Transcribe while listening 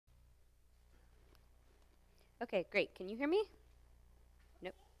Okay, great. Can you hear me?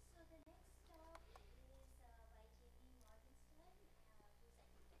 Nope. So the next talk is by JP Morgenstern,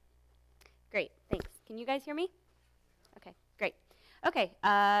 who's Great, thanks. Can you guys hear me? Okay, great. Okay,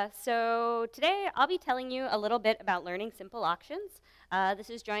 so today I'll be telling you a little bit about learning simple auctions. This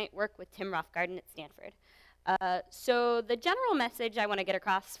is joint work with Tim Roughgarden at Stanford. So the general message I want to get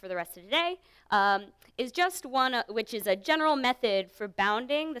across for the rest of today is just one which is a general method for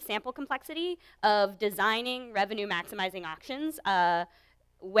bounding the sample complexity of designing revenue maximizing auctions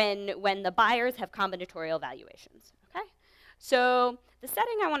when the buyers have combinatorial valuations, okay? So the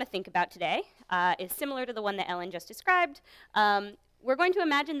setting I want to think about today is similar to the one that Ellen just described. We're going to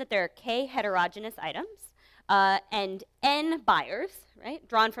imagine that there are k heterogeneous items and n buyers, right,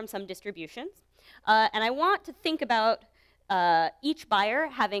 drawn from some distributions. And I want to think about each buyer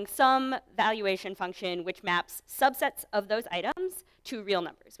having some valuation function which maps subsets of those items to real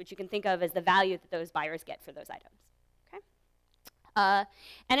numbers, which you can think of as the value that those buyers get for those items. Okay?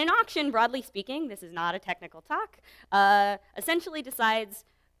 And an auction, broadly speaking, this is not a technical talk, essentially decides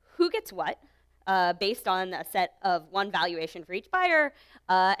who gets what based on a set of one valuation for each buyer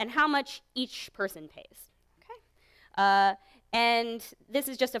and how much each person pays. Okay? And this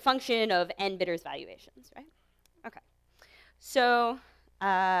is just a function of n bidders' valuations, right? Okay. So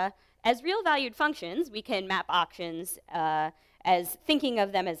as real valued functions, we can map auctions as thinking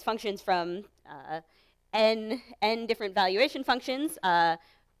of them as functions from n different valuation functions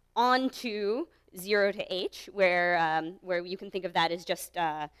onto 0 to h, where you can think of that as just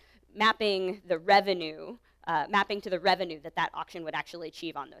mapping the revenue, mapping to the revenue that that auction would actually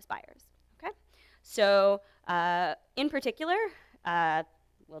achieve on those buyers. Okay? So in particular,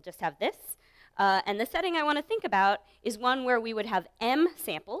 we'll just have this. And the setting I want to think about is one where we would have m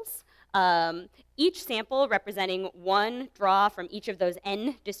samples, each sample representing one draw from each of those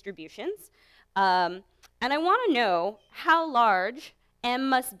n distributions. And I want to know how large m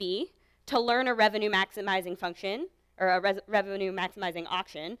must be to learn a revenue maximizing function, or a revenue maximizing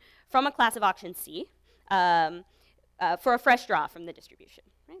auction, from a class of auction C for a fresh draw from the distribution.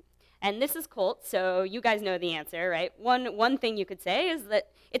 Right? And this is Colt, so you guys know the answer, right? One thing you could say is that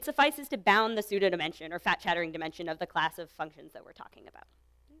it suffices to bound the pseudo dimension or fat chattering dimension of the class of functions that we're talking about.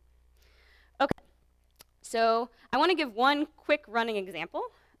 Okay, so I want to give one quick running example,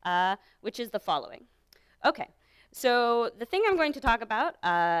 which is the following. Okay, so the thing I'm going to talk about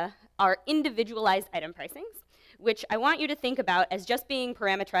are individualized item pricings, which I want you to think about as just being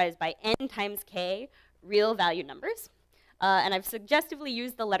parameterized by n times k real value numbers. And I've suggestively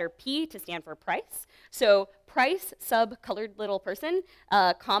used the letter P to stand for price. So price sub colored little person,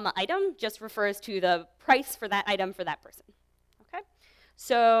 comma item, just refers to the price for that item for that person. Okay?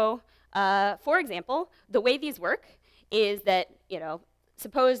 So for example, the way these work is that,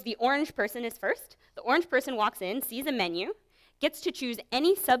 suppose the orange person is first. The orange person walks in, sees a menu, gets to choose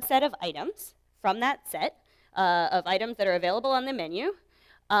any subset of items from that set of items that are available on the menu.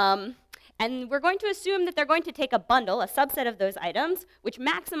 And we're going to assume that they're going to take a bundle, a subset of those items, which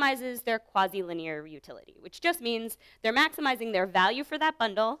maximizes their quasi-linear utility, which just means they're maximizing their value for that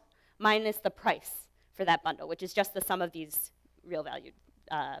bundle minus the price for that bundle, which is just the sum of these real valued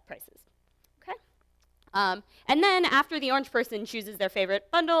prices. Okay? And then after the orange person chooses their favorite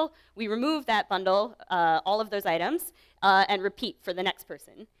bundle, we remove that bundle, all of those items, and repeat for the next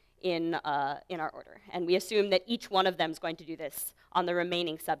person in our order. And we assume that each one of them is going to do this on the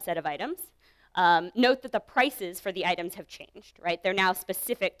remaining subset of items. Note that the prices for the items have changed, right? They're now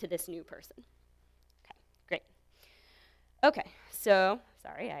specific to this new person. Okay, great. Okay, so,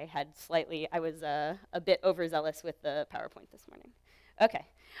 sorry, I was a bit overzealous with the PowerPoint this morning. Okay,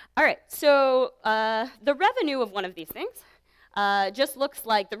 all right, so the revenue of one of these things just looks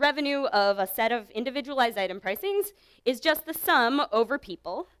like the revenue of a set of individualized item pricings is just the sum over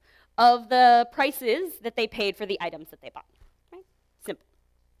people of the prices that they paid for the items that they bought. Right? Simple.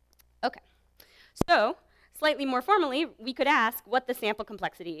 Okay. So, slightly more formally, we could ask what the sample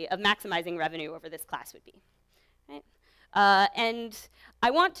complexity of maximizing revenue over this class would be. Right? And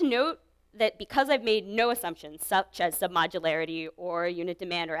I want to note that because I've made no assumptions, such as submodularity or unit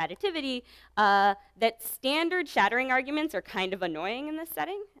demand or additivity, that standard shattering arguments are kind of annoying in this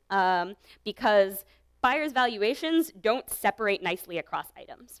setting because buyers' valuations don't separate nicely across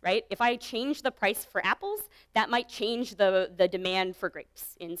items, right? If I change the price for apples, that might change the demand for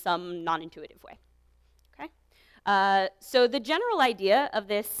grapes in some non-intuitive way, okay? So the general idea of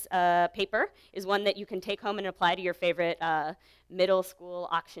this paper is one that you can take home and apply to your favorite middle school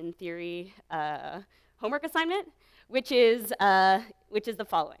auction theory homework assignment, which is the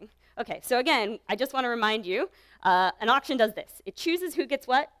following. Okay, so again, I just want to remind you, an auction does this. It chooses who gets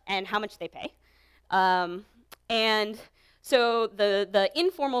what and how much they pay. And so the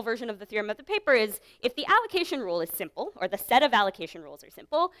informal version of the theorem of the paper is if the allocation rule is simple, or the set of allocation rules are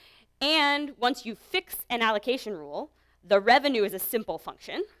simple, and once you fix an allocation rule, the revenue is a simple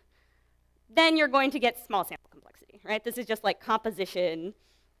function, then you're going to get small sample complexity, right? This is just like composition,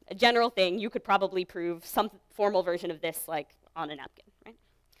 a general thing. You could probably prove some formal version of this like on a napkin, right?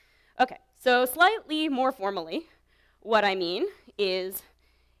 Okay, so slightly more formally, what I mean is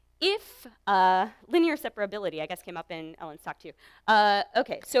if linear separability, I guess came up in Ellen's talk too.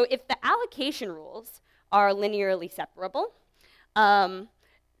 Okay, so if the allocation rules are linearly separable,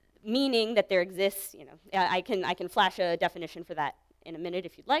 meaning that there exists, I can flash a definition for that in a minute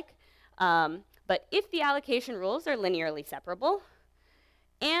if you'd like. But if the allocation rules are linearly separable,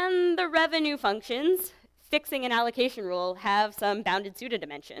 and the revenue functions fixing an allocation rule have some bounded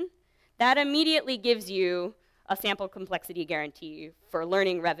pseudodimension, that immediately gives you a sample complexity guarantee for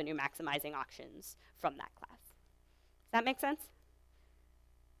learning revenue maximizing auctions from that class. Does that make sense?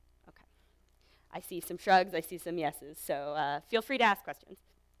 Okay. I see some shrugs, I see some yeses, so feel free to ask questions.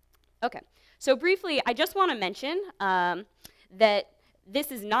 Okay, so briefly, I just want to mention that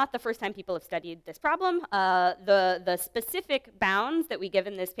this is not the first time people have studied this problem. The specific bounds that we give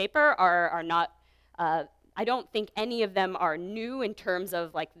in this paper are not, I don't think any of them are new in terms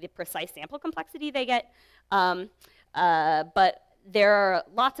of like the precise sample complexity they get. But there are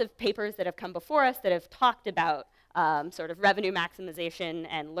lots of papers that have come before us that have talked about sort of revenue maximization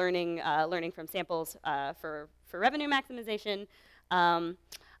and learning from samples for revenue maximization.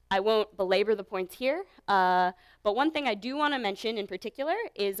 I won't belabor the points here, but one thing I do want to mention in particular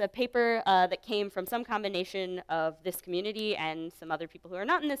is a paper that came from some combination of this community and some other people who are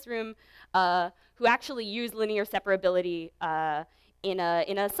not in this room who actually use linear separability in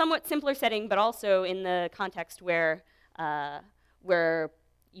a somewhat simpler setting, but also in the context where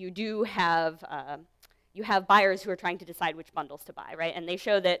you do have buyers who are trying to decide which bundles to buy, right? And they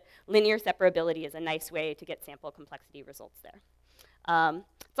show that linear separability is a nice way to get sample complexity results there.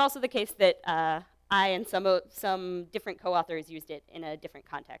 It's also the case that I and some different co-authors used it in a different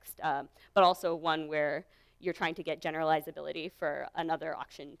context, but also one where you're trying to get generalizability for another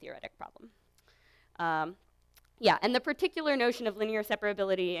auction theoretic problem. Yeah, and the particular notion of linear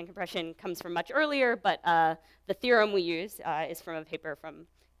separability and compression comes from much earlier, but the theorem we use is from a paper from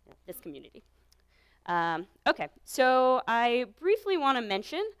this community. Okay, so I briefly want to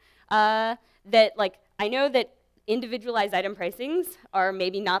mention that, like, I know that individualized item pricings are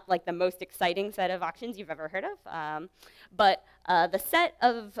maybe not like the most exciting set of auctions you've ever heard of, but the set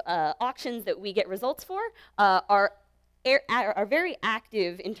of auctions that we get results for are very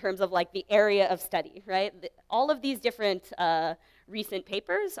active in terms of like the area of study, right? All of these different recent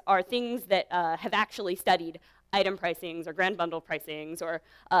papers are things that have actually studied item pricings or grand bundle pricings or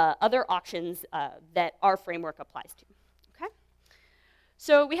other auctions that our framework applies to.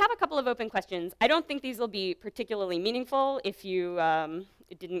 So we have a couple of open questions. I don't think these will be particularly meaningful if you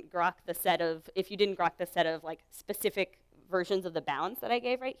didn't grok the set of like specific versions of the bounds that I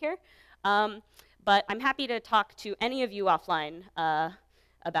gave right here. But I'm happy to talk to any of you offline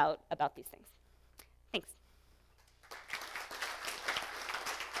about these things. Thanks.